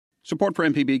Support for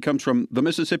MPB comes from the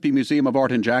Mississippi Museum of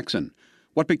Art in Jackson.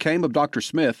 What Became of Dr.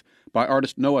 Smith by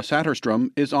artist Noah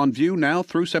Satterstrom is on view now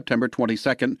through September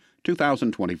 22,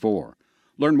 2024.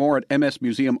 Learn more at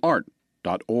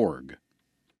msmuseumart.org.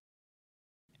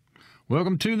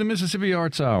 Welcome to the Mississippi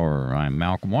Arts Hour. I'm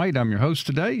Malcolm White. I'm your host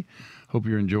today. Hope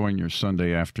you're enjoying your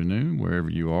Sunday afternoon wherever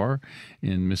you are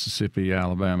in Mississippi,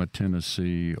 Alabama,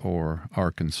 Tennessee, or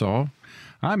Arkansas.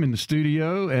 I'm in the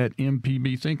studio at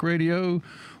MPB Think Radio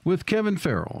with Kevin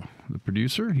Farrell, the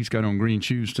producer. He's got on green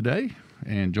shoes today.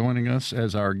 And joining us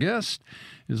as our guest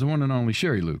is the one and only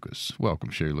Sherry Lucas. Welcome,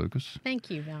 Sherry Lucas.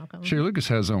 Thank you, Malcolm. Sherry Lucas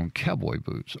has on cowboy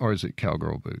boots, or is it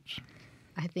cowgirl boots?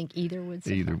 I think either would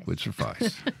suffice. Either would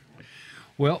suffice.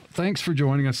 Well, thanks for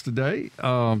joining us today.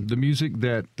 The music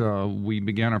that we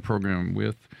began our program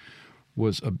with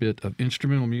was a bit of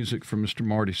instrumental music from Mr.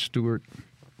 Marty Stewart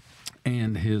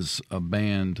and his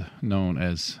band known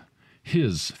as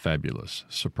His Fabulous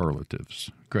Superlatives.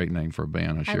 Great name for a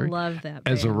band, huh, Sherry? I love that band.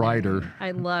 As a writer. Name.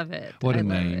 I love it. What a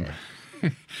name.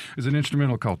 It's an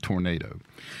instrumental called Tornado.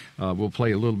 We'll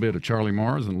play a little bit of Charlie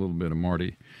Mars and a little bit of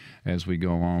Marty as we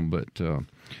go on, but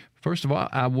first of all,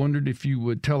 I wondered if you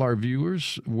would tell our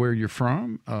viewers where you're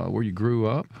from, where you grew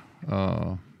up,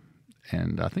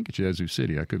 and I think it's Yazoo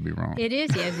City. I could be wrong. It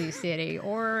is Yazoo City,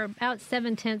 or about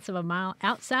 7/10 of a mile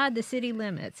outside the city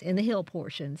limits in the hill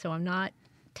portion. So I'm not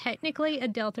technically a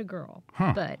Delta girl,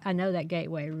 but I know that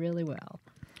gateway really well.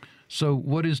 So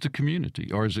what is the community,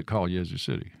 or is it called Yazoo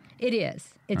City? It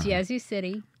is. It's Yazoo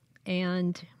City,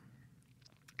 and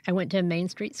I went to Main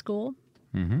Street School.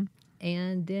 Mm-hmm.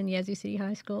 And then Yazoo City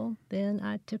High School. Then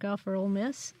I took off for Ole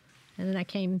Miss, and then I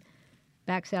came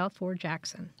back south for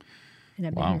Jackson, and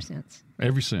I've been here since.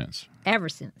 Ever since. Ever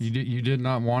since. You did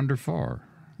not wander far.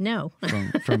 No.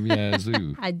 From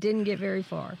Yazoo. I didn't get very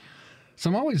far. So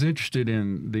I'm always interested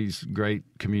in these great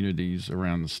communities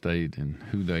around the state and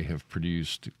who they have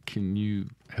produced. Can you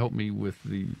help me with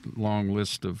the long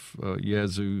list of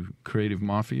Yazoo Creative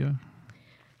Mafia?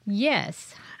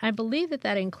 Yes, I believe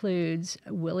that includes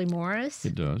Willie Morris.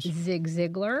 It does. Zig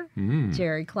Ziglar,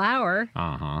 Jerry Clower,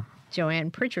 Joanne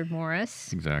Pritchard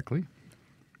Morris. Exactly.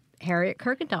 Harriet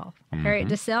Kirkendall, Harriet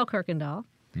DeSalle Kirkendall.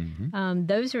 Mm-hmm.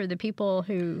 Those are the people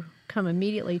who come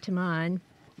immediately to mind.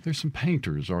 There's some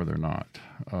painters, are there not?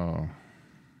 Trying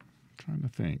to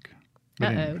think.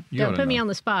 Uh-oh. Don't put me on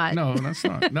the spot. No, that's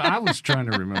not. No, I was trying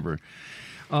to remember.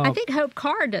 I think Hope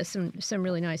Carr does some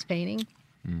really nice painting.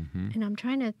 Mm-hmm. And I'm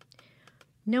trying to.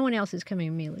 No one else is coming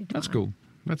immediately to That's mind. cool.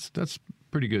 That's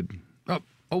pretty good.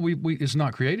 We it's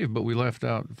not creative, but we left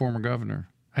out former Governor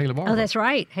Haley Barbour. Oh, that's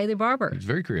right, Haley Barbour. He's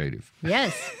very creative.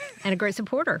 Yes, and a great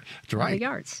supporter. That's right. Of the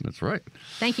arts. That's right.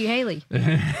 Thank you, Haley.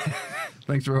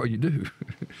 Thanks for all you do.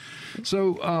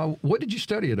 So, what did you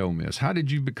study at Ole Miss? How did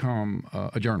you become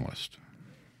a journalist?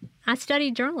 I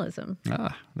studied journalism.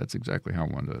 That's exactly how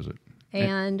one does it.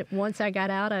 And once I got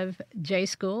out of J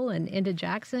School and into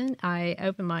Jackson, I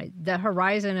opened the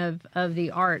horizon of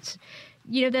the arts.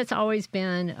 You know, that's always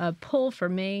been a pull for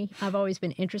me. I've always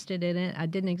been interested in it. I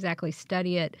didn't exactly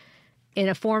study it in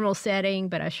a formal setting,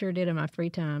 but I sure did in my free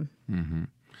time. Mm-hmm.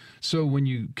 So when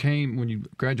you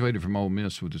graduated from Ole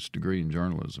Miss with this degree in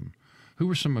journalism, who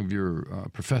were some of your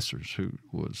professors? Who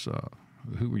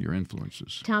were your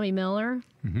influences? Tommy Miller,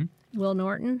 Will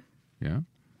Norton,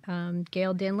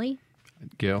 Gail Denley.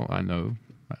 Gail, I know.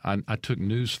 I took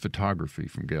news photography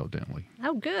from Gail Denley.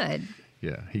 Oh, good.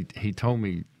 Yeah, he told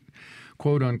me,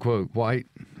 quote unquote, White,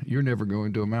 you're never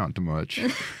going to amount to much,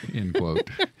 end quote.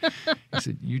 He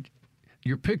said,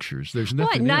 your pictures, there's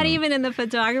nothing. What? Not in even in the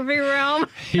photography realm?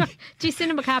 Did you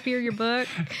send him a copy of your book?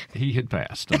 He had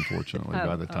passed, unfortunately,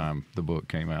 by the time the book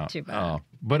came out. Too bad.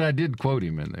 But I did quote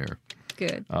him in there.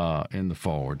 Good. In the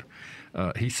forward.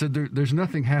 He said, there's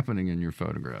nothing happening in your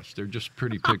photographs. They're just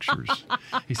pretty pictures.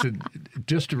 He said,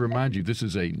 just to remind you, this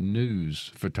is a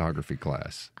news photography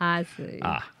class. I see.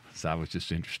 So I was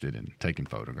just interested in taking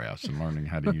photographs and learning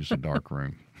how to use a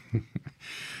darkroom.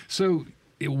 So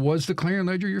was the Clarion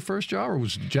Ledger your first job, or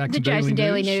was Jackson Daily News? The Jackson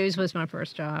Daily News was my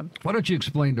first job. Why don't you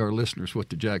explain to our listeners what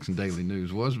the Jackson Daily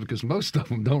News was, because most of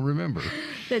them don't remember.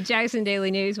 The Jackson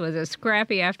Daily News was a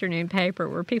scrappy afternoon paper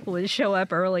where people would show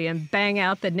up early and bang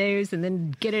out the news and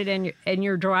then get it in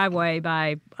your driveway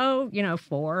by,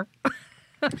 4.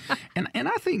 And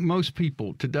I think most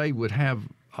people today would have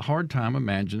a hard time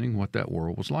imagining what that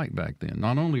world was like back then.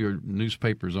 Not only are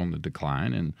newspapers on the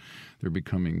decline and they're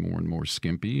becoming more and more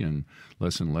skimpy and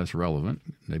less relevant,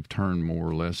 they've turned more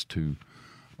or less to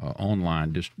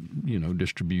online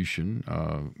distribution,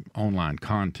 online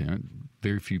content.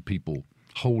 Very few people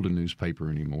hold a newspaper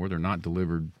anymore. They're not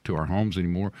delivered to our homes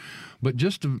anymore. But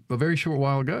just a very short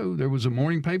while ago, there was a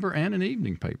morning paper and an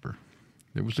evening paper.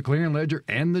 There was the Clarion Ledger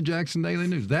and the Jackson Daily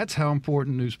News. That's how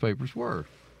important newspapers were.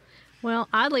 Well,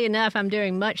 oddly enough, I'm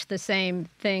doing much the same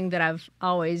thing that I've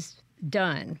always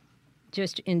done,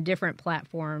 just in different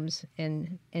platforms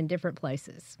and in different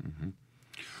places. Mm-hmm.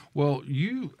 Well,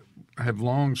 you have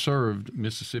long served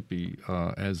Mississippi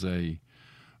as a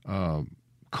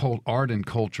art and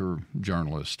culture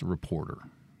journalist, reporter,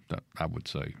 that I would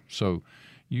say. So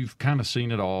you've kind of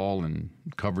seen it all and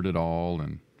covered it all.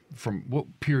 And from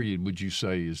what period would you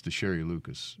say is the Sherry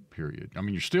Lucas period? I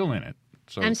mean, you're still in it.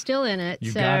 So I'm still in it.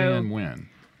 You got in when?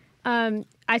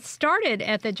 I started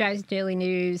at the Jackson Daily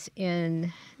News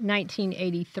in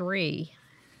 1983,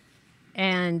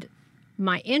 and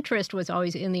my interest was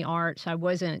always in the arts. I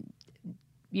wasn't,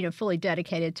 fully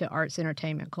dedicated to arts,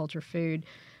 entertainment, culture, food,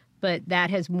 but that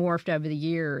has morphed over the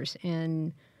years.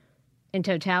 And in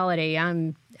totality,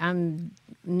 I'm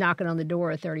knocking on the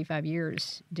door of 35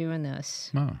 years doing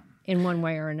this in one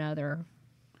way or another.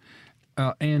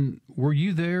 And were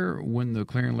you there when the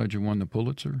Clarion Ledger won the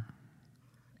Pulitzer?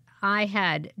 I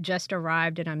had just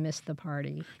arrived and I missed the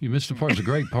party. You missed the party. It was a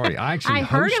great party. I actually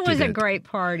heard it was a great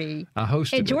party. I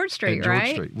hosted at George Street, at George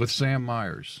right? Street with Sam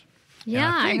Myers.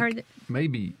 Yeah, I heard that.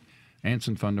 Maybe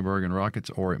Anson Funderburg and Rockets,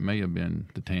 or it may have been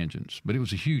the Tangents. But it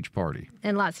was a huge party.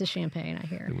 And lots of champagne, I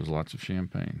hear. There was lots of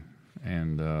champagne.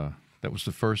 And that was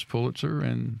the first Pulitzer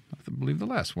and I believe the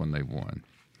last one they won.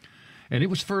 And it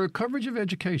was for coverage of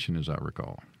education, as I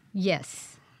recall.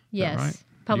 Yes. Yes. Right?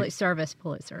 Public service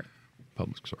Pulitzer.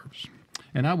 Public service.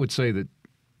 And I would say that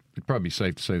it'd probably be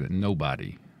safe to say that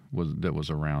nobody that was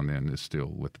around then is still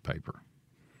with the paper.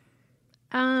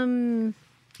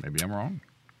 Maybe I'm wrong.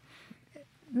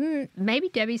 Maybe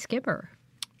Debbie Skipper.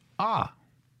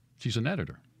 She's an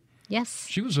editor. Yes.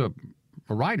 She was a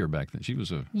writer back then. She was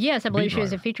a Yes, I believe she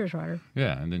was a writer. features writer.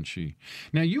 Yeah, and then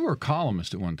Now you were a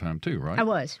columnist at one time too, right? I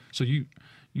was. So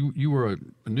you were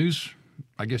a news,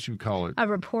 I guess you would call it a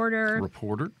reporter. A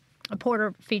reporter,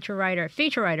 feature writer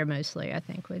mostly, I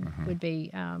think would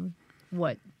be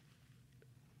what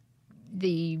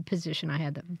the position I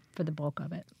had for the bulk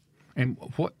of it. And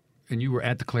you were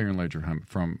at the Clarion Ledger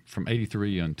from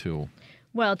 83 until?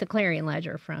 Well, at the Clarion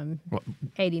Ledger from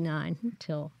 89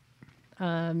 till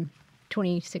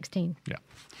 2016. Yeah.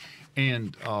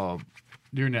 And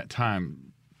during that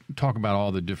time, talk about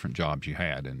all the different jobs you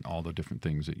had and all the different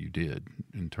things that you did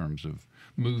in terms of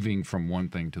moving from one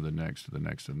thing to the next, to the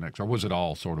next, to the next. Or was it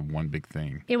all sort of one big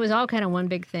thing? It was all kind of one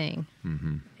big thing,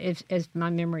 as my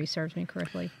memory serves me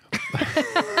correctly.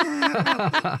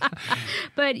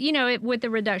 But, with the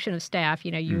reduction of staff,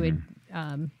 you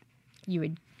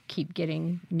would keep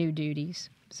getting new duties.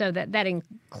 So that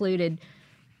included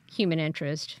human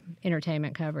interest,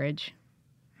 entertainment coverage,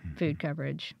 food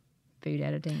coverage, food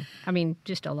editing. I mean,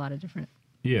 just a lot of different.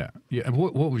 Yeah. And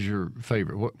what was your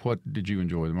favorite? What did you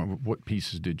enjoy the most? What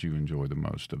pieces did you enjoy the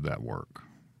most of that work?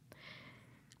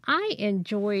 I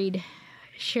enjoyed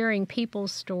sharing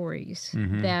people's stories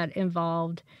that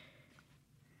involved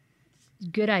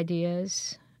good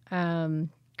ideas,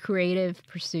 creative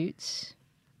pursuits,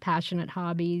 passionate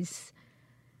hobbies,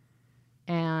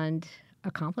 and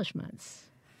accomplishments.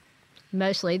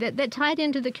 Mostly that tied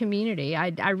into the community.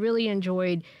 I really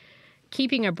enjoyed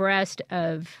keeping abreast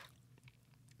of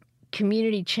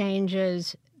community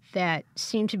changes that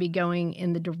seemed to be going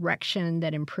in the direction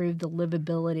that improved the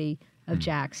livability of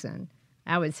Jackson.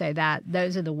 I would say that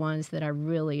those are the ones that I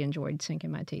really enjoyed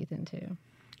sinking my teeth into.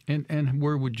 And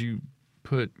where would you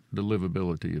put the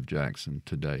livability of Jackson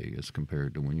today as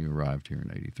compared to when you arrived here in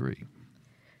 83?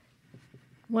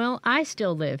 Well, I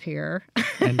still live here,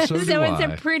 and so do I.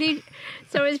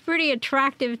 It's pretty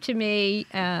attractive to me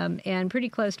and pretty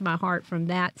close to my heart from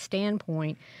that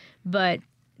standpoint. But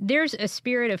there's a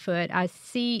spirit afoot I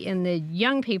see in the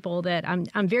young people that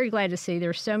I'm very glad to see.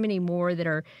 There's so many more that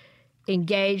are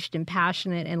engaged and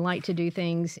passionate and like to do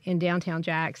things in downtown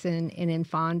Jackson and in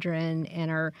Fondren and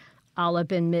are all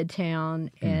up in Midtown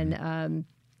and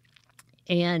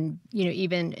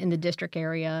even in the district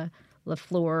area.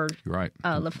 LaFleur, right?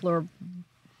 LaFleur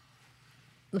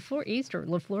East or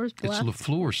LaFleur's Bluff? It's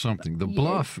LaFleur something. The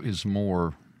Bluff is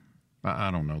more,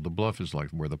 I don't know. The Bluff is like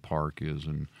where the park is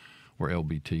and where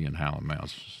LBT and Howland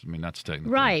Mouse. I mean, that's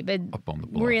technically right, but up on the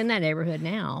Bluff. We're in that neighborhood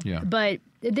now. Yeah. But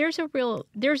there's a real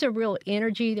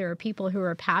energy. There are people who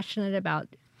are passionate about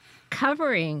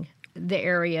covering the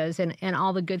areas and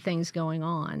all the good things going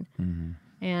on. Mm-hmm.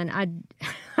 And I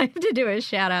have to do a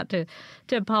shout out to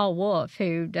Paul Wolf,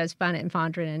 who does Find It in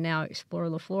Fondren and now Explore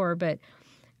LaFleur.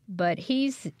 But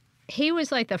he's he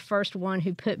was like the first one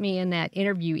who put me in that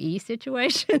interviewee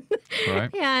situation.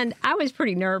 Right. And I was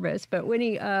pretty nervous, but when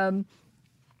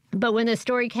when the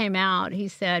story came out, he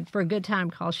said, "For a good time,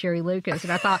 call Sherry Lucas."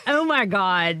 And I thought, oh my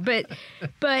God.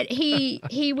 But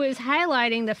he was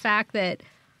highlighting the fact that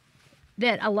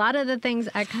a lot of the things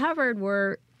I covered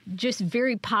were just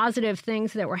very positive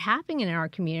things that were happening in our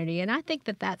community. And I think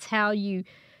that that's how you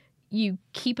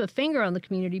keep a finger on the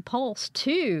community pulse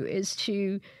too, is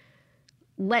to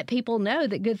let people know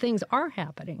that good things are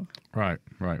happening. Right.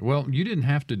 Well, you didn't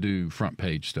have to do front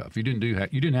page stuff. You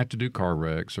didn't have to do car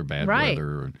wrecks or bad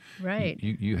weather. Right.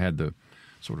 You had the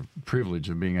sort of privilege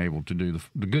of being able to do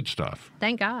the good stuff.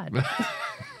 Thank God.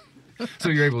 So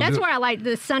you're able. That's to do where I like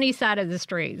the sunny side of the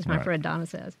street, as my friend Donna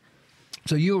says.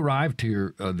 So you arrived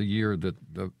here the year of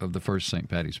the first St.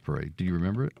 Patty's Parade. Do you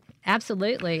remember it?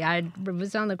 Absolutely. I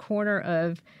was on the corner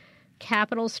of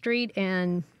Capitol Street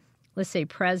and, let's see,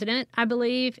 President, I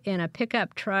believe, and a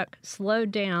pickup truck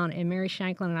slowed down, and Mary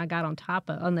Shanklin and I got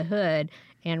on the hood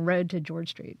and rode to George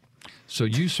Street. So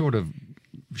you sort of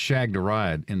shagged a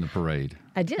ride in the parade.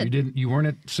 I did. You weren't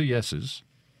at CS's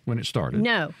when it started.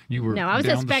 No. You were. No, I was a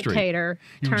down the street. spectator.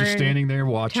 You were just standing there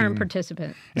watching. Turned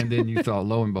participant. And then you thought,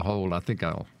 lo and behold, I think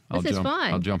I'll This is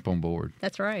fun. I'll jump on board.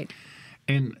 That's right.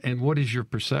 And what is your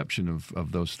perception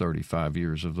of those 35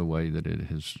 years, of the way that it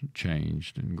has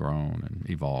changed and grown and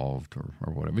evolved,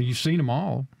 or whatever? You've seen them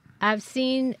all. I've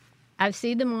seen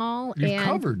them all. You've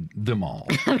covered them all.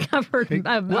 I've covered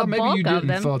a bulk of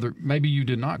them. Maybe you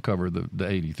did not cover the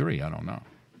 83. I don't know.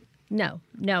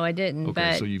 No, I didn't.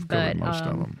 Okay, so you've covered most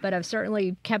of them. But I've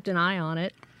certainly kept an eye on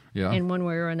it. Yeah. In one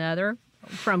way or another,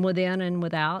 from within and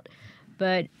without.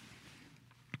 But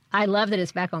I love that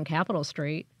it's back on Capitol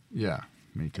Street. Yeah,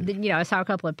 me too. I saw a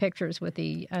couple of pictures with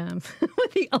the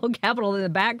with the old Capitol in the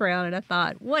background, and I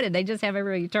thought, what, did they just have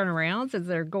everybody turn around since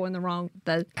they're going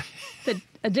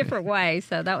a different way?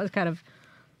 So that was kind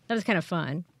of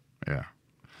fun. Yeah.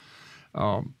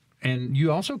 And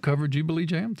you also covered Jubilee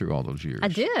Jam through all those years. I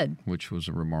did, which was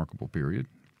a remarkable period,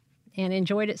 and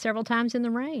enjoyed it several times in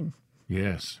the rain.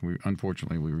 Yes,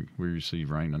 unfortunately we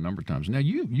received rain a number of times. Now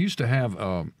you used to have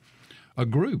a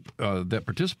group that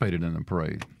participated in the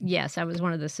parade. Yes, I was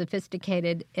one of the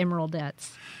Sophisticated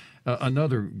Emeraldettes.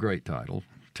 Another great title.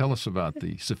 Tell us about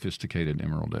the Sophisticated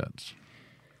Emeraldettes.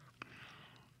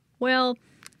 Well,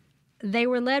 they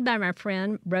were led by my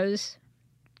friend Rose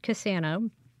Cassano,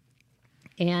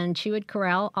 and she would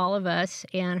corral all of us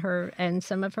and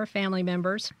some of her family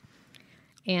members,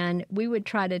 and we would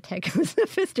try to take a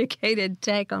sophisticated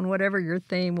take on whatever your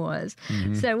theme was.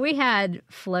 Mm-hmm. So we had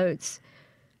floats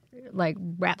like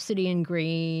Rhapsody in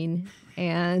Green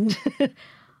and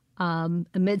A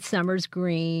Midsummer's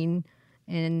Green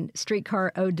and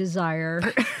Streetcar Ode Desire.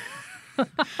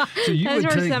 So you would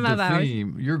take the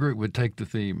theme, your group would take the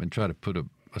theme and try to put a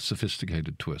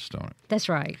sophisticated twist on it. That's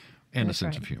right. And a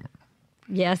sense of humor.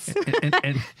 Yes.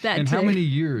 And how many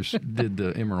years did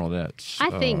the Emeraldettes?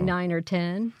 I think 9 or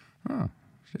 10. Oh,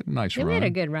 nice run. We had a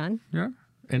good run. Yeah.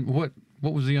 And what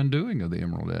was the undoing of the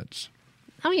Emeraldettes?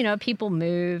 Oh, people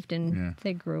moved and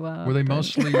they grew up. Were they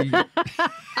mostly...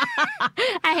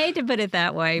 I hate to put it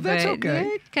that way, That's but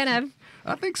okay. Kind of.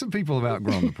 I think some people have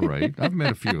outgrown the parade. I've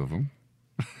met a few of them.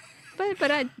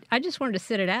 But I just wanted to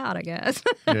sit it out, I guess.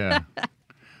 Yeah.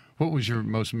 What was your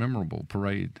most memorable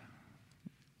parade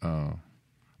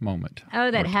moment?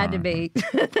 Oh, that had to be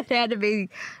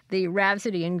the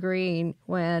Rhapsody in Green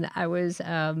when I was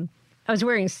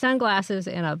wearing sunglasses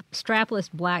and a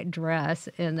strapless black dress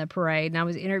in the parade, and I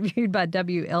was interviewed by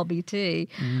WLBT,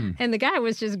 and the guy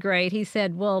was just great. He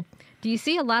said, "Well, do you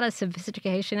see a lot of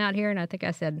sophistication out here?" And I think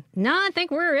I said, "No, I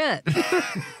think we're it."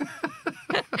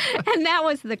 And that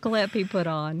was the clip he put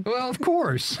on. Well, of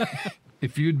course.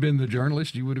 If you'd been the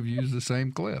journalist, you would have used the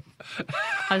same clip.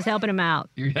 I was helping him out.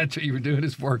 You were doing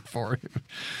his work for him.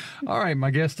 All right,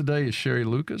 my guest today is Sherry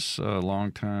Lucas, a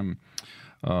longtime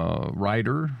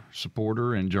writer,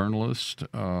 supporter, and journalist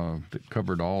that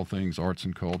covered all things arts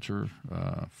and culture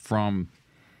from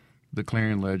the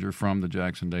Clarion Ledger, from the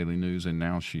Jackson Daily News, and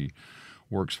now she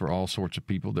works for all sorts of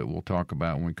people that we'll talk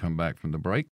about when we come back from the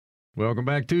break. Welcome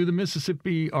back to the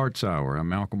Mississippi Arts Hour. I'm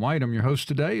Malcolm White. I'm your host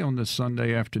today on this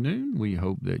Sunday afternoon. We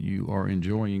hope that you are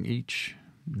enjoying each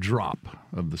drop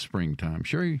of the springtime.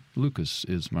 Sherry Lucas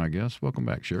is my guest. Welcome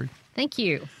back, Sherry. Thank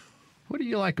you. What do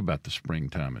you like about the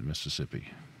springtime in Mississippi?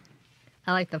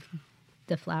 I like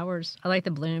the flowers. I like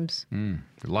the blooms.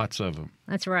 Lots of them.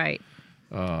 That's right.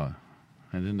 And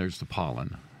then there's the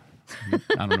pollen.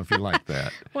 I don't know if you like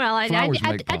that. Well, I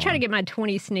try to get my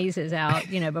 20 sneezes out,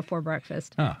 before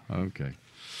breakfast. Ah, okay.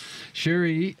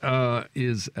 Sherry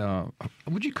is,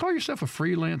 would you call yourself a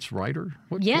freelance writer?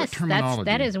 What terminology?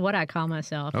 That is what I call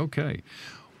myself. Okay.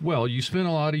 Well, you spent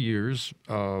a lot of years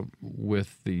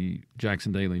with the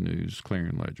Jackson Daily News,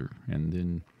 Clarion Ledger, and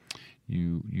then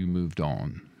you moved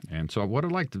on. And so what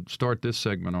I'd like to start this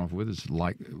segment off with is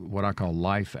like what I call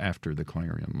life after the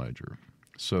Clarion Ledger.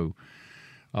 So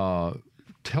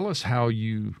tell us how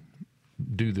you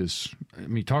do this. I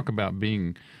mean, talk about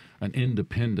being an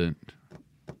independent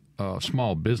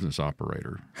small business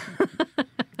operator,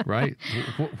 right?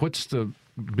 What's the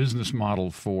business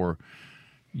model for,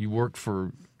 you worked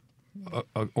for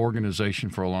an organization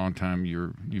for a long time,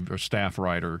 you're a staff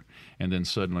writer, and then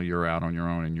suddenly you're out on your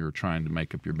own and you're trying to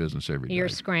make up your business every day. You're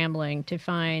scrambling to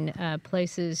find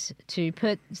places to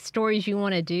put stories you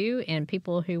want to do and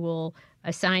people who will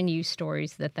assign you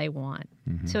stories that they want.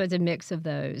 Mm-hmm. So it's a mix of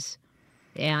those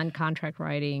and contract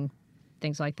writing,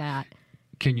 things like that.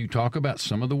 Can you talk about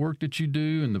some of the work that you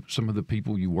do and some of the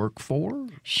people you work for?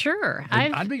 Sure.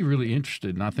 I'd be really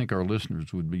interested, and I think our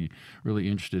listeners would be really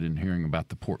interested in hearing about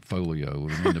the portfolio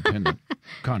of an independent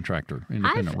contractor,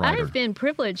 independent writer. I've been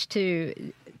privileged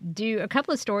to do a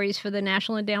couple of stories for the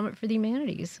National Endowment for the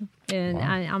Humanities, and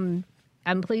wow.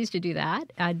 I'm pleased to do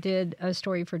that. I did a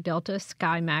story for Delta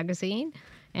Sky Magazine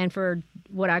and for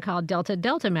what I call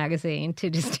Delta Magazine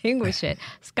to distinguish it,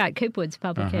 Scott Coopwood's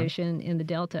publication in the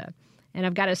Delta. And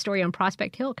I've got a story on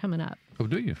Prospect Hill coming up. Oh,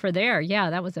 do you? For there. Yeah,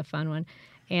 that was a fun one.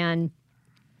 And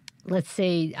let's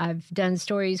see, I've done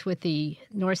stories with the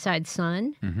Northside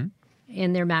Sun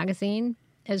in their magazine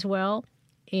as well,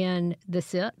 and the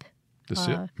SIP. The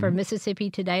SIP? For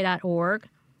MississippiToday.org.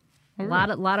 A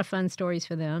lot of fun stories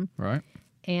for them. Right.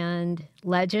 And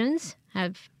Legends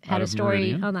have had a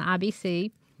story on the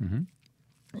IBC.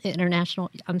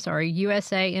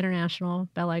 USA International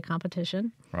Ballet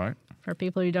Competition. Right. For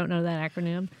people who don't know that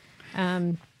acronym.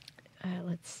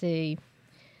 Let's see.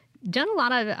 Done a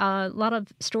lot of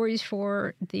stories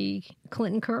for the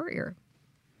Clinton Courier.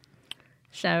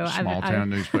 So small town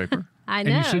newspaper. I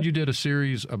know. And you said you did a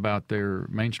series about their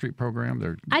Main Street program.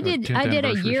 Their I did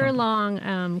a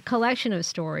year-long collection of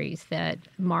stories that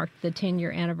marked the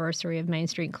 10-year anniversary of Main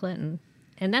Street Clinton,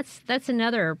 and that's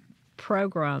another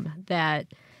program that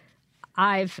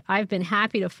I've been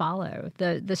happy to follow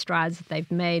the strides that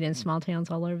they've made in small towns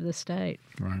all over the state.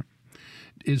 Right.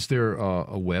 Is there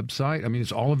a website? I mean,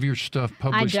 is all of your stuff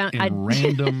published in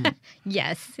random?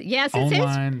 Yes,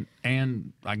 online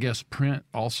and I guess print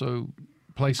also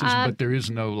places, but there is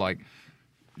no like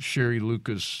Sherry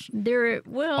Lucas.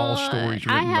 All stories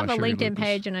written I have by a Sherry LinkedIn Lucas.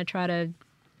 page, and I try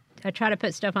to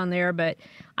put stuff on there, but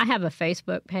I have a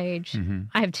Facebook page.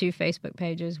 I have 2 Facebook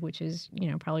pages, which is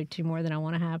probably 2 more than I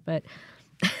want to have, but.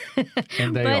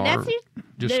 And they are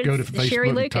just go to Facebook Sherry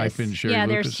and Lucas. type in Sherry Lucas.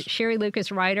 There's Sherry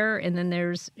Lucas writer, and then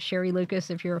there's Sherry Lucas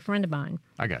if you're a friend of mine.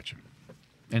 I got you.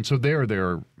 And so there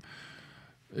are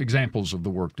examples of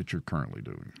the work that you're currently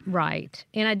doing. Right.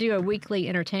 And I do a weekly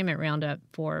entertainment roundup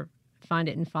for Find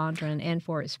It in Fondren and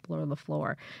for Explore the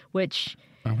Floor, which...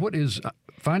 what is...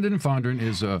 Find It in Fondren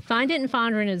is a... Find It in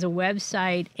Fondren is a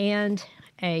website and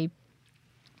a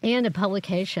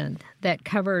publication that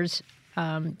covers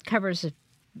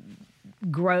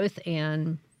growth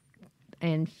and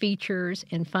features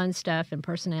and fun stuff and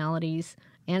personalities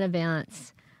and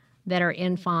events that are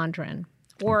in Fondren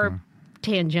or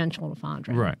tangential to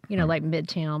Fondren. Right. Like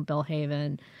Midtown,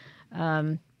 Belhaven.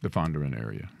 The Fondren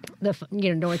area.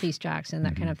 Northeast Jackson,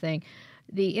 that kind of thing.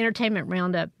 The entertainment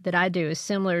roundup that I do is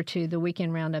similar to the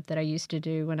weekend roundup that I used to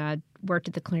do when I worked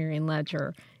at the Clarion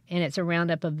Ledger. And it's a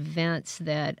roundup of events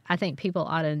that I think people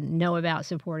ought to know about,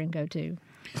 support, and go to.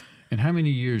 And how many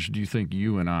years do you think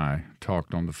you and I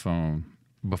talked on the phone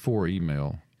before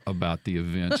email about the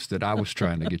events that I was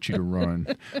trying to get you to run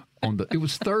it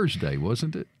was Thursday,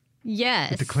 wasn't it?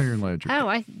 Yes. At the Clarion Ledger. Oh,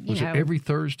 Was it every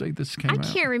Thursday this came out?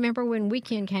 I can't remember when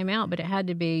Weekend came out, but it had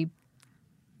to be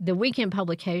the Weekend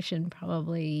publication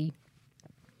probably.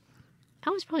 I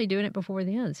was probably doing it before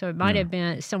then, so it might have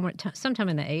been sometime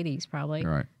in the 80s probably.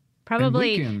 Right.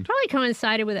 Probably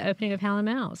coincided with the opening of Hal and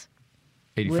Mouse.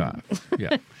 85.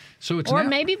 Yeah. So it's or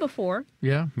maybe before.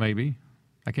 Yeah, maybe.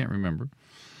 I can't remember.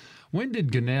 When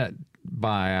did Gannett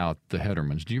buy out the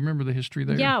Hedermans? Do you remember the history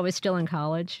there? Yeah, I was still in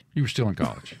college. You were still in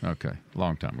college. Okay.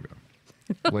 Long time ago.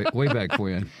 Way back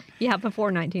when. Yeah,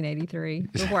 before 1983,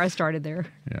 before I started there.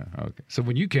 Yeah, okay. So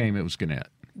when you came, it was Gannett.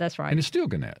 That's right. And it's still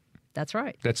Gannett. That's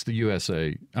right. That's the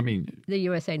USA, the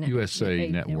USA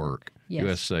Network, yes.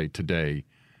 USA Today.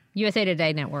 USA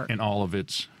Today Network. And all of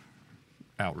its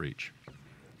outreach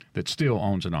that still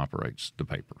owns and operates the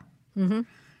paper. Mm-hmm.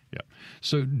 Yeah.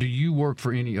 So do you work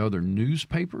for any other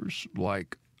newspapers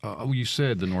like You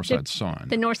said the Northside Sun.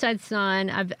 The Northside Sun.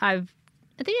 I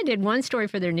think I did one story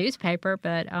for their newspaper,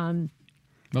 but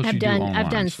I've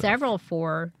done stuff. several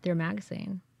for their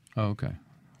magazine. Oh, okay.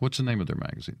 What's the name of their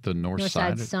magazine? The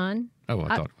Northside Sun. Oh,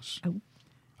 I thought it was.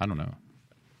 I don't know.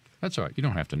 That's all right. You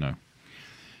don't have to know.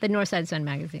 The Northside Sun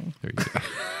magazine. There you go.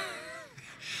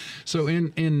 So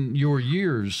in your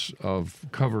years of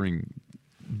covering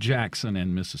Jackson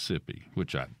and Mississippi,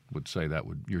 which I would say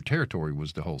your territory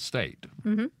was the whole state,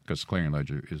 because Clarion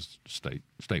Ledger is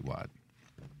statewide.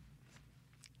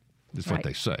 That's what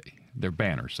they say. Their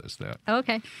banner says that. Oh,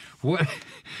 okay.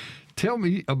 Tell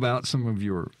me about some of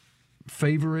your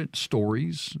favorite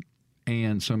stories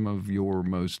and some of your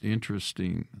most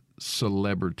interesting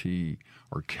celebrity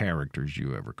or characters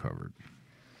you ever covered.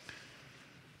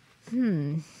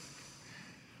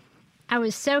 I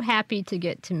was so happy to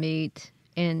get to meet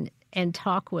and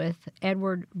talk with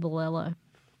Edward Villella,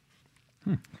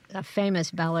 a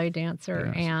famous ballet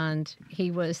dancer, Yes. and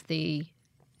he was the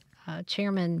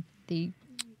chairman, the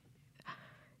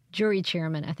jury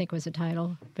chairman, I think was the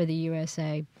title, for the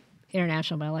USA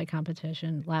International Ballet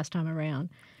Competition last time around.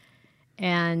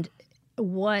 And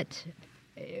what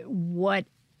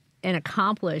an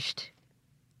accomplished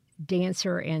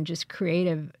dancer and just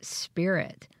creative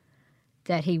spirit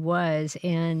that he was.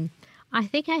 And I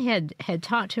think I had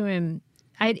talked to him.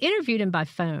 I had interviewed him by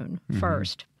phone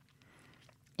first,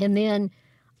 and then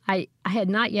I had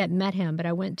not yet met him. But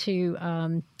I went to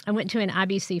an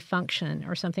IBC function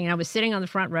or something. And I was sitting on the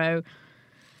front row,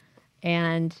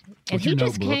 and he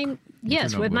just came.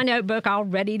 Yes, with my notebook all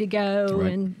ready to go,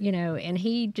 Right. and and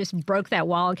he just broke that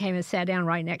wall and came and sat down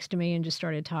right next to me and just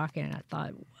started talking. And I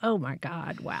thought, oh my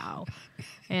God, wow!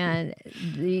 And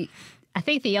I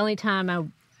think the only time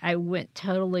I went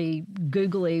totally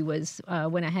googly was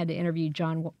when I had to interview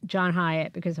John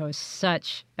Hyatt, because I was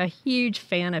such a huge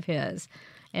fan of his.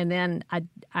 And then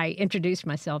I introduced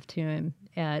myself to him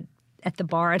at the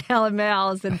bar at Helen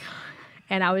Mills, and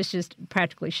I was just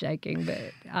practically shaking,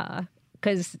 but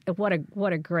because what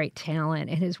a great talent,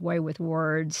 and his way with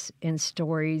words and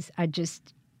stories. I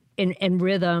just and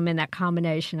rhythm and that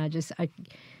combination. I just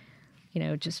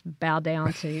bow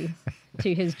down to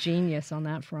his genius on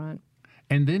that front.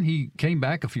 And then he came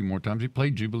back a few more times. He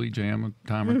played Jubilee Jam a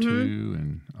time or two,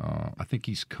 and I think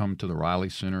he's come to the Riley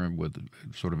Center with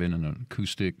sort of in an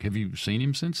acoustic. Have you seen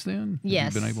him since then?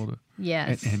 Yes. Have you been able to?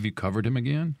 Yes. And have you covered him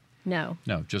again? No,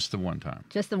 just the one time.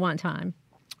 just the one time.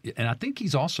 And I think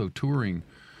he's also touring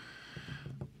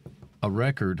a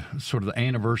record, sort of the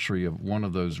anniversary of one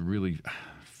of those really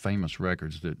famous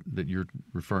records that you're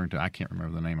referring to. I can't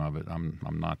remember the name of it. I'm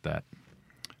not that.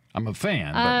 I'm a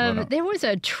fan. But There was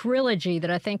a trilogy that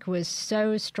I think was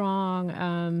so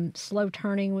strong. Slow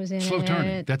Turning was in it. Slow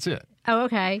Turning. That's it. Oh,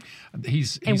 okay.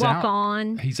 He's Walk out,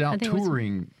 On. He's out I think it was-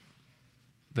 touring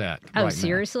that. Oh, right now.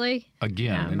 seriously?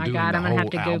 Again, Oh, and my doing God, the I'm gonna have whole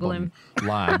to Google album him.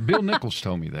 live. Bill Nichols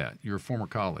told me that. You're a former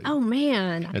colleague. Oh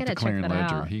man, I at gotta the check Clarion that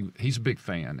Ledger. out. He's a big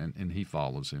fan, and he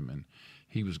follows him, and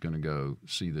he was going to go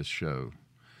see this show.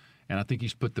 And I think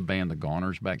he's put the band The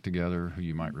Goners back together, who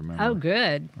you might remember. Oh,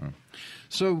 good.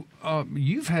 So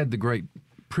you've had the great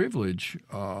privilege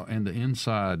and the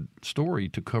inside story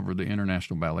to cover the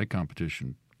International Ballet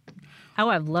Competition Oh,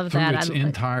 I've loved through that. its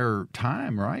entire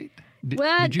time, right?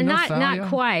 Did you know not Thalia?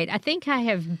 quite. I think I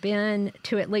have been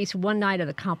to at least one night of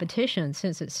the competition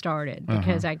since it started,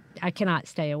 because I cannot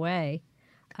stay away.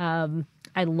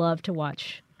 I love to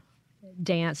watch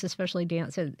dance, especially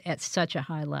dance at such a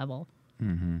high level,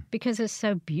 because it's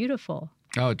so beautiful.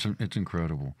 Oh, it's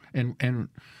incredible. And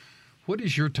what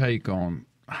is your take on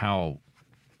how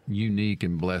unique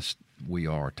and blessed we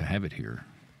are to have it here?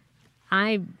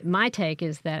 My take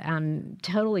is that I'm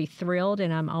totally thrilled,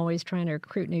 and I'm always trying to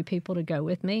recruit new people to go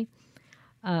with me.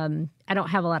 I don't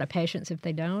have a lot of patience if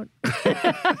they don't. They go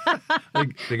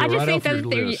I just right think off your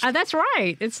list. that's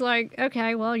right. It's like,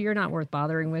 okay, well, you're not worth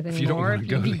bothering with you don't anymore wanna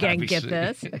go if you to can't the get IBC.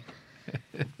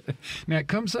 this. Now, it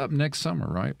comes up next summer,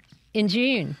 right? In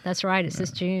June. That's right. It's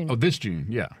this June. Oh, this June,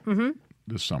 yeah.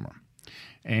 This summer.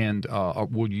 And are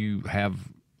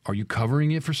you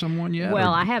covering it for someone yet?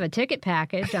 Well, or- I have a ticket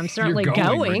package. I'm You're certainly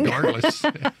going regardless.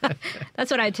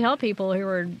 That's what I tell people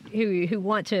who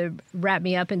want to wrap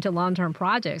me up into long-term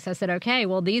projects. I said, okay,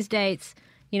 well, these dates,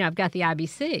 I've got the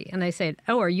IBC. And they said,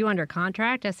 oh, are you under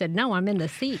contract? I said, no, I'm in the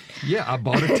seat. Yeah, I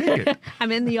bought a ticket.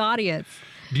 I'm in the audience.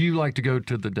 Do you like to go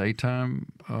to the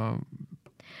daytime?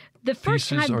 The first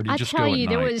pieces, time, or do you I just tell go at you,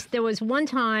 night? there was one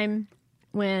time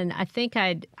when I think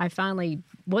I finally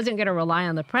wasn't going to rely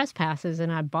on the press passes,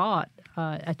 and I bought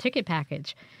a ticket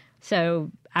package, so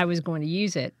I was going to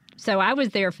use it. So I was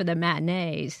there for the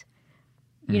matinees,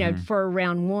 you know, for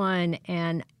round one.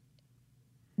 And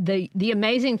the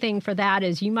amazing thing for that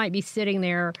is you might be sitting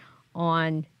there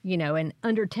on, you know, an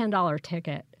under $10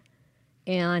 ticket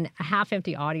and a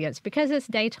half-empty audience because it's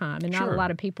daytime and not a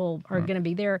lot of people are going to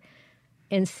be there,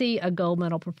 and see a gold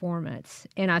medal performance.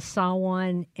 And I saw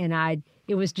one, and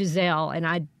it was Giselle,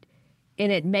 and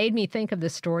it made me think of the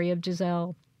story of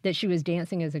Giselle, that she was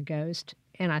dancing as a ghost.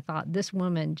 And I thought, this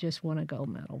woman just won a gold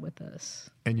medal with us.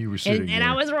 And you were sitting and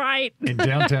I was right. in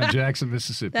downtown Jackson,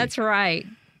 Mississippi. That's right.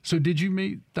 So did you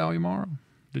meet Thalia Morrow?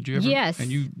 Did you ever? Yes.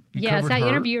 And you yes, covered I her?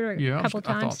 interviewed her Yeah, a couple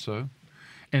times. I thought so.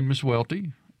 And Miss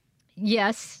Welty?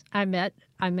 Yes, I met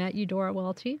Eudora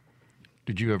Welty.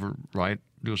 Did you ever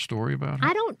do a story about her?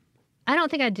 I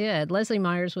don't think I did. Leslie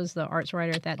Myers was the arts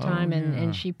writer at that time,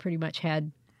 and she pretty much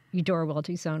had Eudora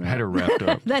Welty sewn up. Had her wrapped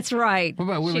up. That's right. What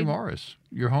about Willie Morris,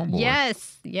 your homeboy?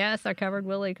 Yes, I covered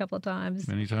Willie a couple of times.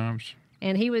 Many times.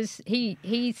 And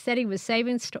he said he was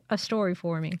saving a story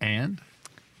for me. And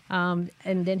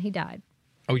then he died.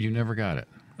 Oh, you never got it.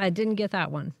 I didn't get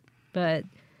that one, but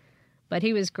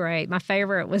he was great. My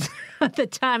favorite was at the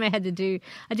time I did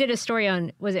a story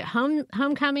on, was it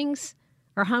Homecomings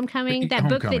or Homecoming? That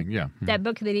Homecoming, book that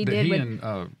book that he did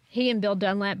he and Bill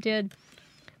Dunlap did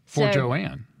for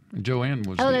Joanne. Joanne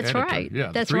was that's editor. right.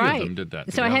 Yeah, that's the three right. of them did that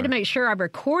So together. I had to make sure I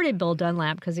recorded Bill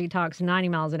Dunlap because he talks 90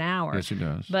 miles an hour. Yes, he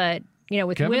does. But you know,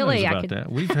 with Kevin Willie, knows about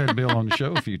that. We've had Bill on the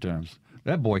show a few times.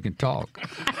 That boy can talk.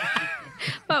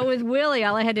 But with Willie,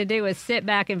 all I had to do was sit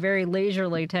back and very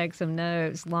leisurely take some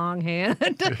notes, longhand.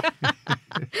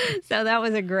 So that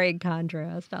was a great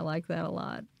contrast. I like that a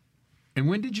lot. And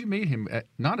when did you meet him?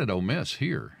 Not at Ole Miss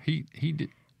here. He did.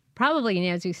 Probably in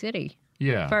Yazoo City.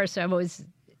 Yeah. First, I was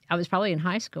probably in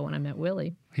high school when I met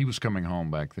Willie. He was coming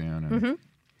home back then and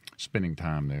spending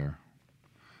time there.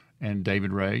 And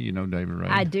David Ray, you know David Ray?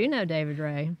 I do know David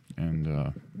Ray.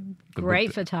 And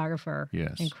great photographer.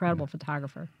 Yes. Incredible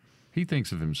photographer. He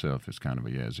thinks of himself as kind of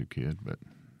a Yazoo kid, but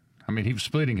I mean, he was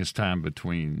splitting his time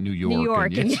between New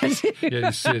York and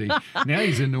Yazoo City. Now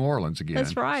he's in New Orleans again.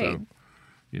 That's right. So,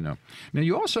 you know. Now,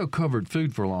 you also covered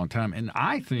food for a long time, and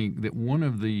I think that one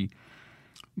of the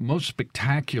most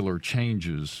spectacular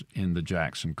changes in the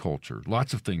Jackson culture,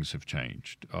 lots of things have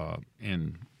changed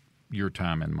in your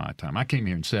time and my time. I came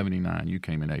here in 79, you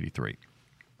came in 83.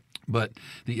 But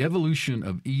the evolution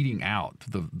of eating out,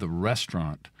 the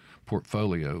restaurant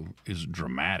portfolio is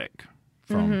dramatic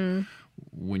from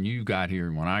when you got here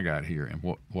and when I got here and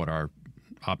what our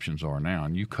options are now.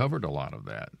 And you covered a lot of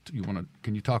that.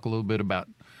 Can you talk a little bit about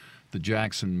the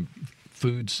Jackson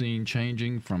food scene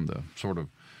changing from the sort of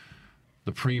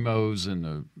the Primos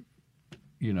and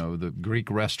the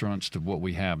Greek restaurants to what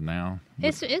we have now?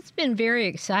 It's been very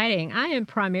exciting. I am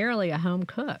primarily a home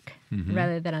cook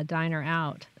rather than a diner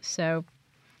out. So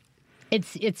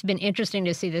it's been interesting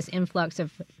to see this influx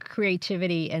of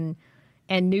creativity and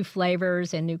new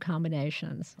flavors and new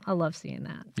combinations. I love seeing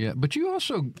that. Yeah, but you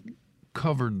also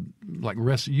covered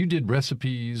you did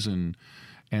recipes and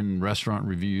restaurant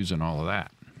reviews and all of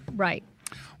that. Right.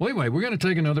 Well, anyway, we're going to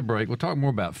take another break. We'll talk more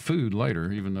about food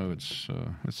later, even though it's,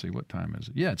 let's see, what time is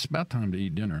it? Yeah, it's about time to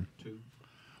eat dinner. 2.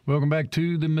 Welcome back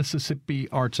to the Mississippi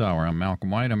Arts Hour. I'm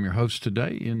Malcolm White. I'm your host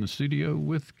today in the studio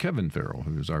with Kevin Farrell,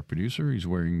 who is our producer. He's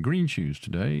wearing green shoes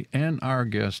today. And our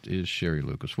guest is Sherry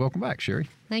Lucas. Welcome back, Sherry.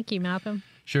 Thank you, Malcolm.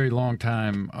 Sherry,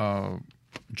 longtime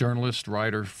journalist,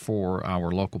 writer for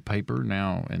our local paper,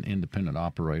 now an independent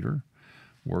operator,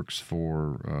 works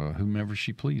for whomever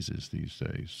she pleases these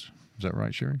days. Is that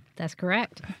right, Sherry? That's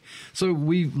correct. So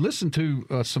we listened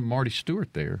to some Marty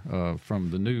Stewart there from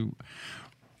the new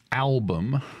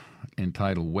album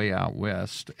entitled Way Out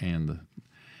West, and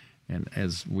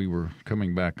as we were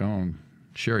coming back on,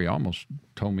 Sherry almost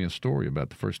told me a story about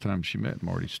the first time she met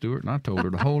Marty Stewart, and I told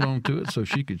her to hold on to it so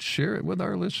she could share it with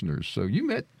our listeners. So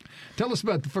tell us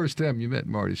about the first time you met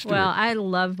Marty Stewart. Well, I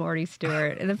love Marty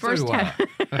Stewart. And the first time,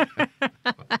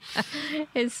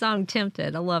 his song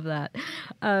Tempted, I love that.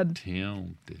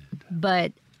 Tempted.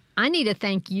 But I need to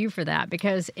thank you for that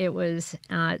because it was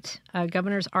at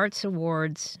Governor's Arts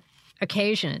Awards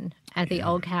occasion at the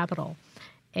Old Capitol.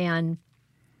 And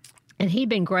he'd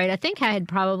been great. I think I had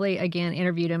probably, again,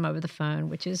 interviewed him over the phone,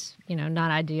 which is,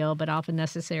 not ideal, but often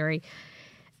necessary.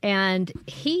 And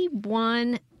he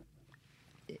won,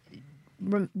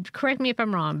 correct me if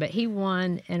I'm wrong, but he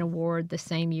won an award the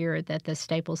same year that the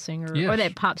Staples singer, or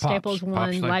that Pop Staples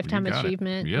won Lifetime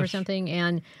Achievement or something.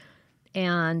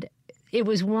 And it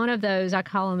was one of those, I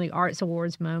call them the Arts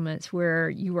Awards moments, where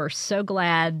you are so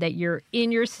glad that you're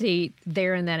in your seat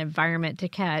there in that environment to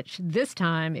catch. This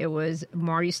time it was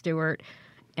Marty Stewart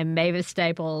and Mavis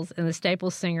Staples and the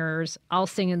Staples singers all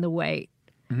singing The Wait.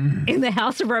 in the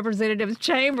House of Representatives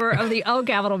chamber of the Old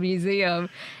Capitol Museum.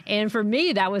 And for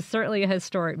me, that was certainly a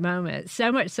historic moment.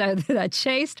 So much so that I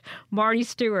chased Marty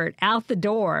Stewart out the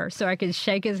door so I could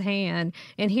shake his hand.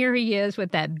 And here he is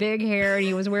with that big hair, and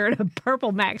he was wearing a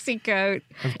purple maxi coat.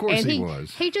 Of course and he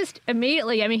was. He just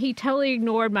immediately, I mean, he totally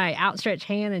ignored my outstretched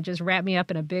hand and just wrapped me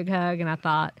up in a big hug. And I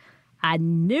thought, I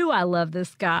knew I loved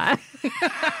this guy.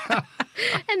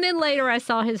 And then later I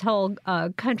saw his whole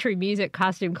country music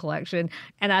costume collection,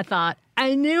 and I thought,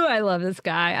 I knew I loved this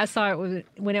guy. I saw it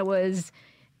when it was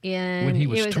When he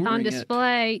was touring on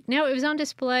display. No, it was on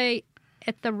display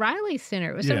at the Riley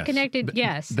Center. It was some connected,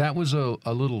 yes. That was a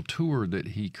little tour that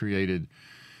he created,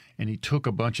 and he took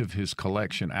a bunch of his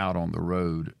collection out on the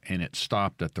road, and it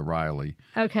stopped at the Riley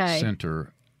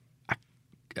Center.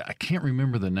 I can't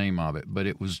remember the name of it, but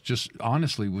it was just,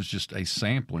 honestly, was just a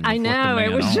sampling. I know,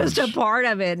 it was just a owns. part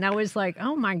of it. And I was like,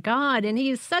 oh my God. And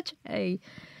he is such a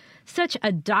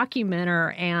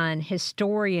documenter and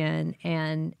historian.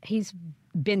 And he's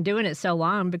been doing it so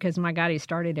long because, my God, he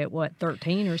started at,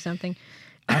 13 or something?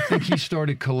 I think he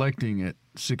started collecting at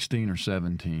 16 or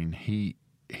 17. He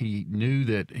knew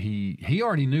that he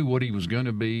already knew what he was going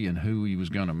to be and who he was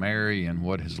going to marry and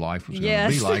what his life was going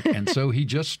to be like. And so he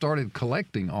just started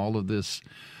collecting all of this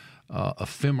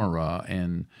ephemera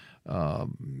and,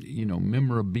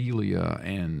 memorabilia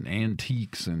and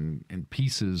antiques and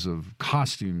pieces of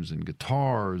costumes and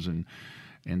guitars and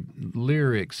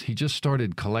lyrics. He just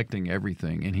started collecting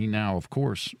everything. And he now, of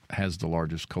course, has the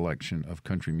largest collection of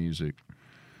country music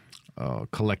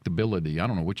collectability. I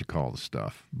don't know what you call the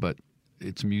stuff, but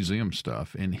it's museum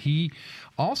stuff. And he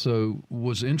also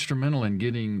was instrumental in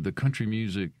getting the Country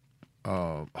Music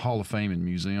Hall of Fame and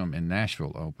Museum in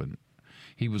Nashville open.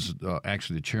 He was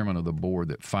actually the chairman of the board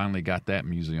that finally got that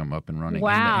museum up and running.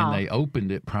 Wow. And they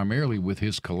opened it primarily with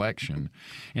his collection.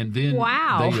 And then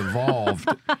Wow. they evolved,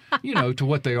 to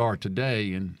what they are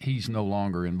today. And he's no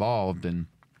longer involved. And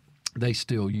they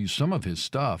still use some of his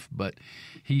stuff, but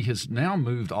he has now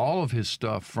moved all of his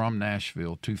stuff from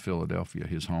Nashville to Philadelphia,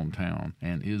 his hometown,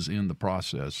 and is in the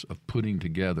process of putting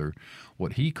together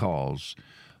what he calls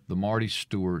the Marty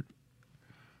Stewart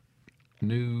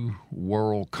New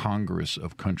World Congress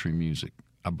of Country Music.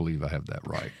 I believe I have that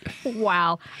right.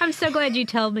 Wow. I'm so glad you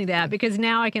told me that, because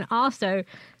now I can also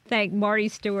thank Marty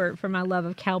Stewart for my love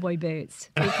of cowboy boots,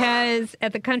 because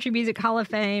at the Country Music Hall of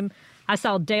Fame, I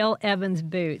saw Dale Evans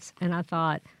boots, and I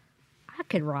thought, I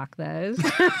could rock those.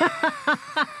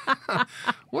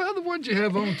 Well, the ones you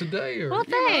have on today are. Well,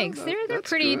 thanks. They're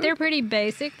pretty. Good. They're pretty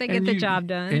basic. They get the job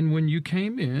done. And when you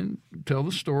came in, tell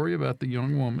the story about the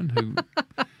young woman who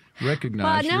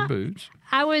recognized your boots.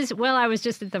 I was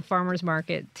just at the farmer's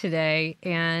market today,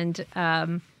 and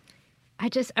I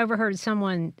just overheard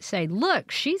someone say,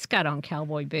 "Look, she's got on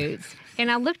cowboy boots." And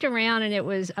I looked around, and it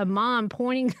was a mom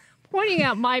pointing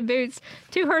out my boots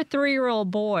to her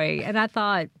 3-year-old boy. And I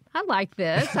thought, I like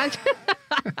this.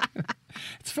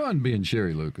 It's fun being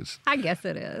Sherry Lucas. I guess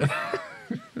it is.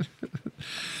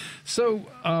 So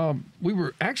we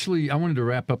were actually, I wanted to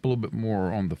wrap up a little bit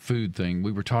more on the food thing.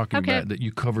 We were talking about that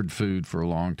you covered food for a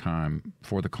long time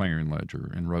for the Clarion Ledger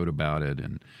and wrote about it.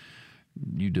 And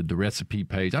you did the recipe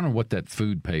page. I don't know what that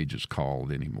food page is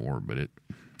called anymore, but it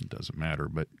doesn't matter.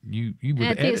 But you would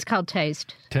I think it's called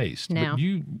Taste. Now. But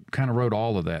you kind of wrote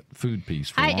all of that food piece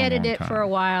for a long, edited long it time. for a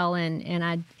while, and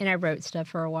I wrote stuff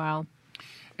for a while.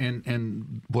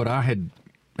 And what I had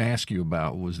asked you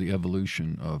about was the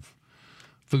evolution of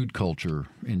food culture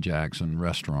in Jackson,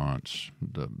 restaurants,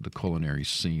 the culinary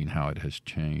scene, how it has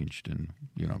changed. And,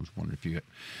 I was wondering if you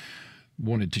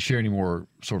wanted to share any more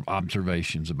sort of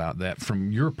observations about that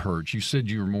from your perch. You said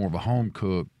you were more of a home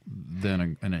cook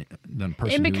than a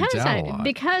person who eats out a lot.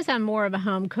 Because I'm more of a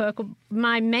home cook,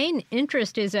 my main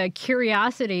interest is a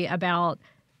curiosity about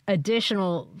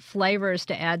additional flavors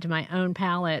to add to my own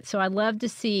palate. So I love to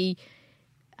see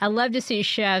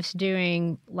chefs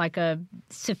doing like a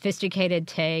sophisticated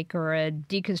take or a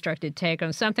deconstructed take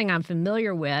on something I'm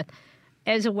familiar with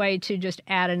as a way to just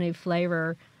add a new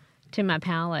flavor to my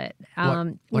palate.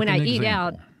 When I eat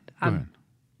out, Go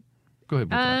ahead with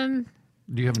that.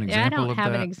 Do you have an example I don't of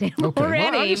have that? an example Okay.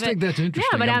 already. Well, I just think that's interesting.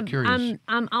 Yeah, but I'm curious.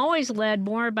 I'm always led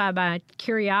more by my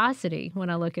curiosity when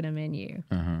I look at a menu.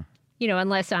 Uh-huh.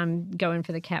 Unless I'm going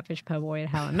for the catfish po' boy at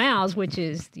Howlin' Mal's, which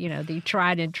is, the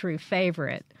tried and true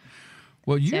favorite.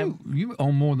 Well, you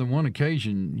on more than one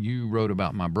occasion, you wrote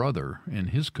about my brother and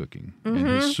his cooking and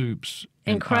his soups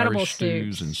and Incredible Irish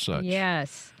stews soups. and such.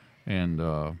 Yes.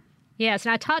 And Yes,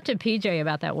 and I talked to PJ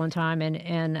about that one time,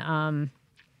 and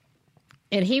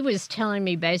he was telling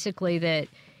me basically that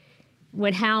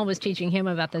when Hal was teaching him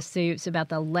about the soups, about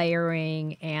the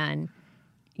layering, and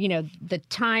the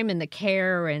time and the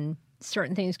care and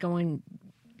certain things going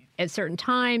at certain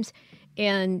times.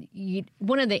 And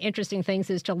one of the interesting things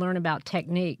is to learn about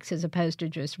techniques as opposed to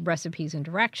just recipes and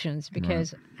directions,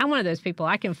 because I'm one of those people,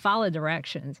 I can follow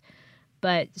directions,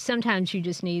 but sometimes you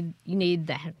just need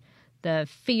the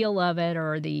feel of it,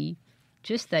 or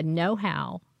just the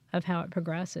know-how of how it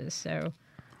progresses. So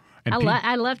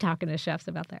I love talking to chefs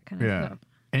about that kind of stuff.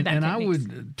 And I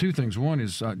would, two things. One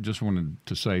is I just wanted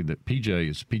to say that PJ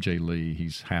is PJ Lee.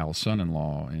 He's Hal's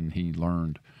son-in-law, and he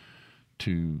learned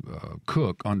to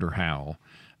cook under Hal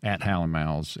at Hal and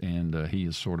Mal's, and he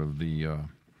is sort of the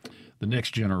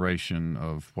next generation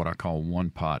of what I call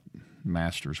one-pot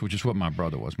masters, which is what my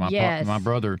brother was. My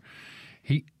brother,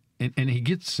 he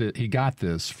got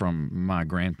this from my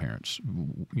grandparents.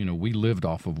 We lived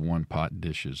off of one-pot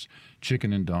dishes,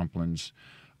 chicken and dumplings,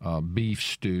 beef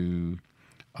stew.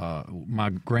 My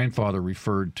grandfather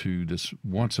referred to this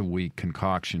once-a-week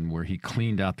concoction where he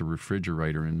cleaned out the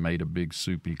refrigerator and made a big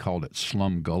soup. He called it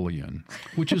slumgullion,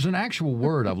 which is an actual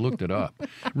word. I've looked it up.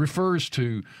 Refers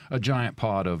to a giant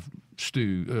pot of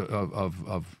stew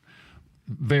of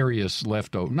various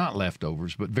not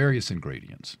leftovers, but various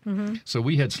ingredients. Mm-hmm. So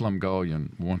we had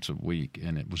slumgullion once a week,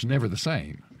 and it was never the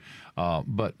same.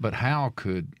 But Hal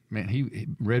could, he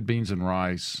red beans and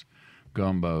rice,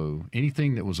 gumbo,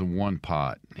 anything that was a one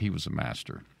pot, he was a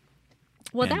master.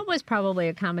 Well, that was probably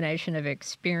a combination of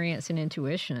experience and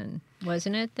intuition,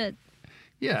 wasn't it?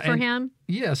 For him?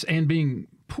 Yes, and being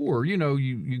poor,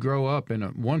 you grow up in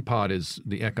one pot is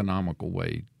the economical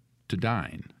way to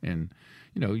dine, and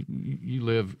you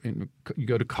live you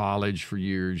go to college for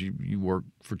years, you work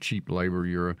for cheap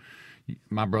labor.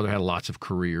 My brother had lots of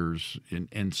careers,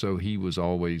 and so he was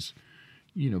always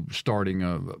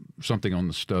starting something on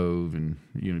the stove and,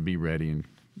 be ready in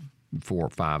 4 or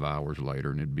 5 hours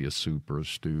later, and it'd be a soup or a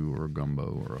stew or a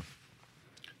gumbo or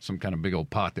some kind of big old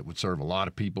pot that would serve a lot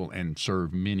of people and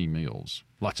serve many meals,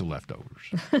 lots of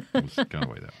leftovers. That's the kind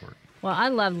of way that worked. Well, I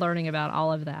love learning about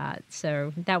all of that.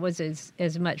 So that was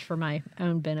as much for my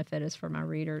own benefit as for my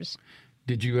readers.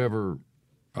 Did you ever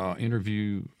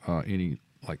interview any,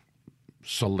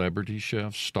 celebrity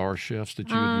chefs, star chefs that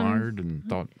you admired and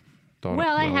thought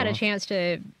well, I had a chance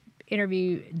to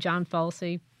interview John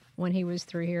Folsey when he was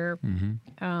through here.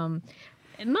 Mm-hmm.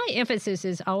 My emphasis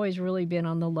has always really been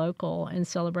on the local and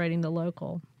celebrating the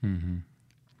local. Mm-hmm.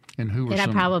 And who were I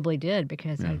probably did,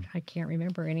 because I can't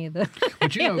remember any of the, the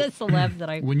celebs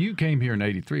that I... When you came here in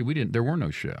 '83, there were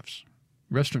no chefs.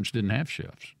 Restaurants didn't have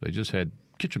chefs. They just had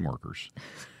kitchen workers.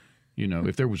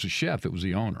 If there was a chef, it was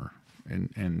the owner. And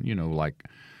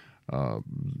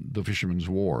the Fisherman's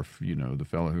Wharf, the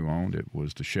fellow who owned it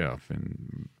was the chef,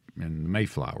 and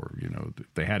Mayflower,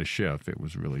 if they had a chef, it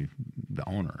was really the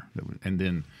owner. And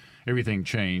then everything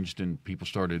changed, and people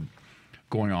started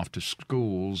going off to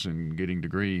schools and getting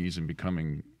degrees and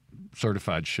becoming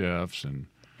certified chefs. And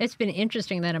it's been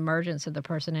interesting, that emergence of the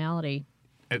personality,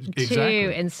 exactly.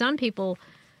 too. And some people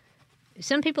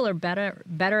are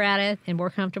better at it and more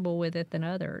comfortable with it than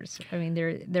others. I mean,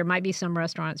 there might be some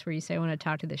restaurants where you say, I want to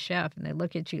talk to the chef, and they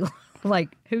look at you like,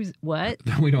 who's what?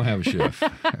 We don't have a chef.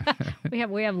 we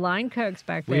have line cooks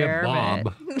back there. We have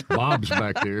Bob. Bob's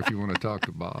back there if you want to talk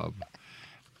to Bob.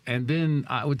 And then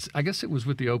I guess it was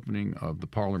with the opening of the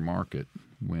Parlor Market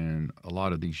when a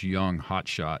lot of these young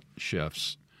hotshot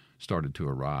chefs started to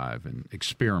arrive and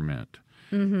experiment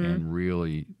and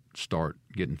really start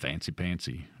getting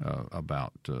fancy-pantsy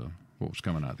about what was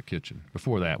coming out of the kitchen.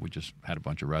 Before that, we just had a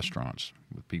bunch of restaurants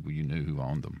with people you knew who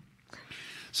owned them.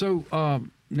 So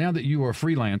now that you are a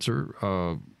freelancer,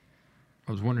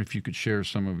 I was wondering if you could share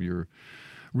some of your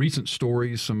recent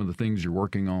stories, some of the things you're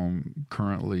working on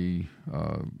currently,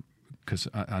 because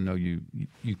I know you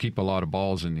keep a lot of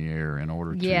balls in the air in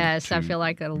order to... Yes, I feel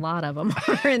like a lot of them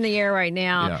are in the air right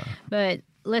now. Yeah. But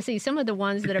let's see, some of the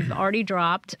ones that have already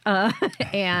dropped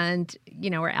and,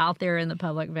 are out there in the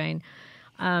public vein.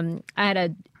 I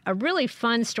had a really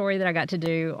fun story that I got to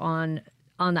do on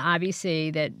the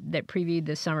IBC that previewed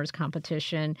this summer's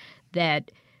competition that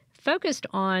focused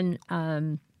on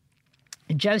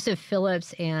Joseph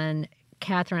Phillips and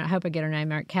Catherine, I hope I get her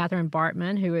name right, Catherine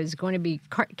Bartman,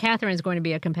 Catherine is going to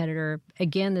be a competitor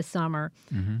again this summer.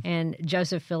 Mm-hmm. And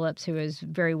Joseph Phillips, who is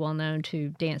very well known to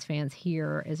dance fans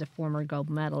here as a former gold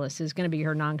medalist, is going to be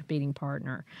her non-competing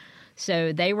partner.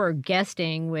 So they were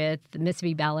guesting with the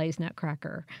Mississippi Ballet's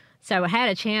Nutcracker. So I had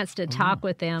a chance to talk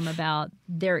with them about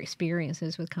their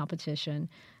experiences with competition.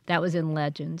 That was in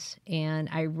Legends. And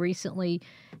I recently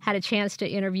had a chance to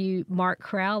interview Mark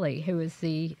Crowley, who is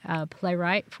the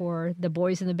playwright for The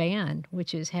Boys in the Band,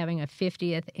 which is having a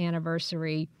 50th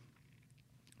anniversary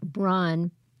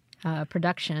run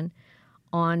production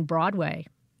on Broadway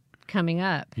coming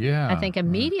up. Yeah, I think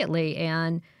immediately.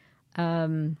 And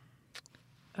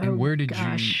where did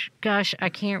Gosh, I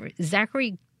can't.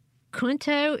 Zachary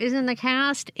Quinto is in the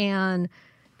cast, and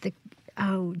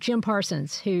Jim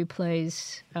Parsons, who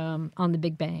plays on The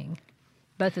Big Bang.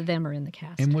 Both of them are in the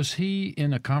cast. And was he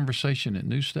in a conversation at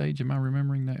New Stage? Am I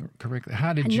remembering that correctly?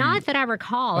 How did you? Not that I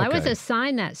recall. Okay. I was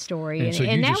assigned that story, And so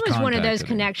you that just was one of those contacted him.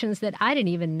 connections that I didn't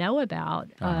even know about.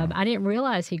 I didn't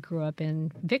realize he grew up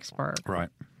in Vicksburg. Right.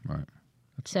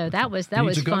 So that was He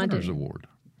needs a fun. governor's award.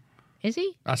 Is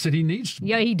he? I said he needs.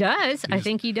 Yeah, he does. I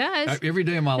think he does. Every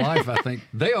day of my life, I think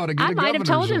they ought to get I a might have governor's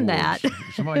told him award. that.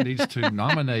 Somebody needs to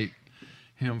nominate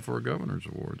him for a governor's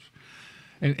awards.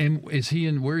 And is he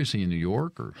in? Where is he in New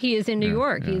York? Or He is in New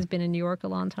York. yeah. He has been in New York a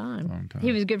long time.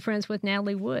 He was good friends with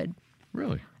Natalie Wood.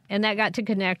 Really? And that got to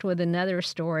connect with another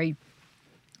story.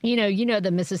 You know, the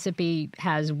Mississippi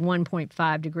has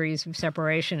 1.5 degrees of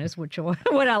separation, is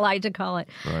what I like to call it.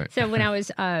 Right. So when I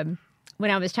was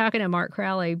talking to Mark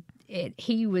Crowley,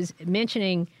 he was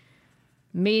mentioning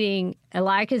meeting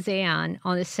Elia Kazan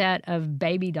on the set of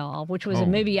Baby Doll, which was a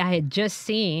movie I had just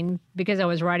seen because I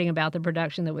was writing about the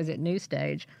production that was at New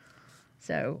Stage.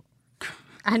 So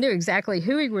I knew exactly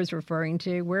who he was referring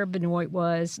to, where Benoit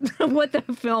was, what the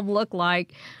film looked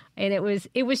like. And it was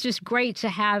just great to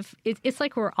have. It's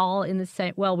like we're all in the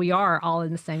same. Well, we are all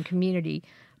in the same community,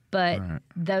 but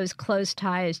those close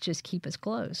ties just keep us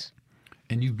close.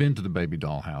 And you've been to the Baby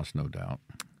Doll house, no doubt.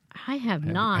 I have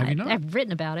not. Have you not? I've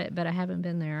written about it, but I haven't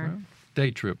been there. Well,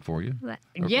 day trip for you.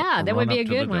 Yeah, that would be a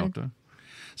good one. Delta.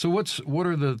 So what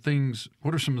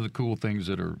are some of the cool things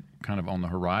that are kind of on the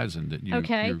horizon that you're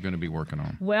going to be working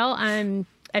on? Well,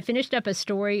 I finished up a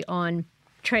story on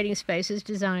Trading Spaces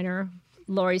designer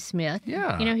Laurie Smith.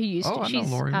 Yeah. You know, I know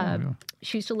Laurie. Yeah.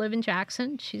 She used to live in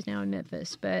Jackson. She's now in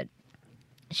Memphis, but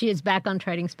she is back on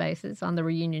Trading Spaces on the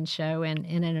reunion show and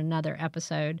in another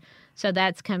episode. So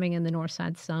that's coming in the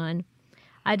Northside Sun.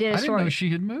 I didn't know she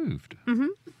had moved. Mm-hmm.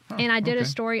 Huh, and I did a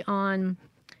story on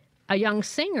a young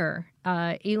singer,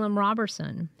 Elam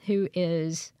Robertson, who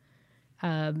is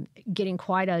getting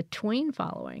quite a tween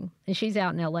following. And she's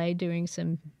out in L.A. doing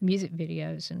some music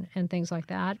videos and things like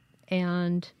that.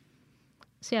 And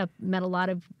so I've met a lot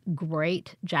of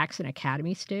great Jackson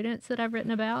Academy students that I've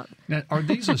written about. Now, are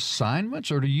these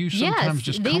assignments, or do you sometimes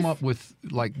just come up with,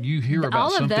 like, you hear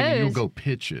about something and you'll go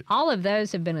pitch it? All of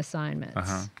those have been assignments.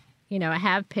 Uh-huh. You know, I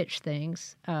have pitched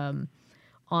things on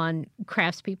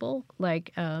craftspeople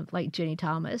like Jenny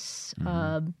Thomas,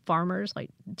 farmers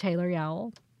like Taylor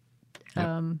Yowell.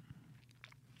 Yep.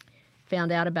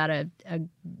 Found out about a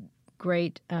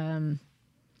great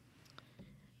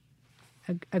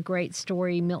a great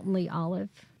story, Milton Lee Olive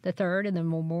III, and the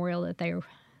memorial that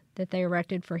they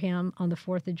erected for him on the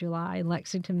 4th of July in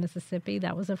Lexington, Mississippi.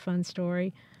 That was a fun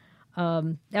story.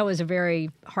 That was a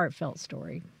very heartfelt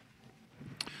story.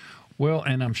 Well,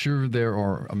 and I'm sure there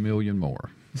are a million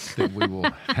more that we will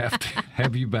have to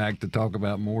have you back to talk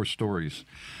about more stories.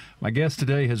 My guest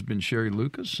today has been Sherry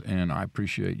Lucas, and I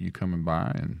appreciate you coming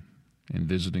by and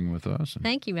visiting with us. And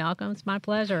thank you, Malcolm. It's my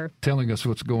pleasure. Telling us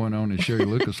what's going on in Sherry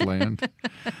Lucas land.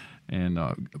 And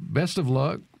best of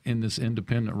luck in this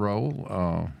independent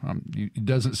role. It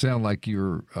doesn't sound like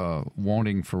you're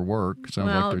wanting for work.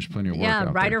 Sounds like there's plenty of work out there.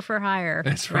 Yeah, writer for hire.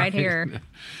 That's right here.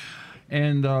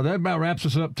 And that about wraps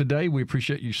us up today. We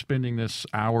appreciate you spending this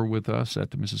hour with us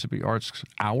at the Mississippi Arts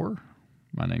Hour.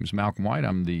 My name is Malcolm White.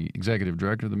 I'm the Executive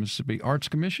Director of the Mississippi Arts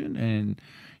Commission, and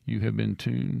you have been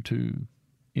tuned to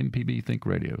MPB Think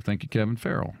Radio. Thank you, Kevin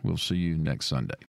Farrell. We'll see you next Sunday.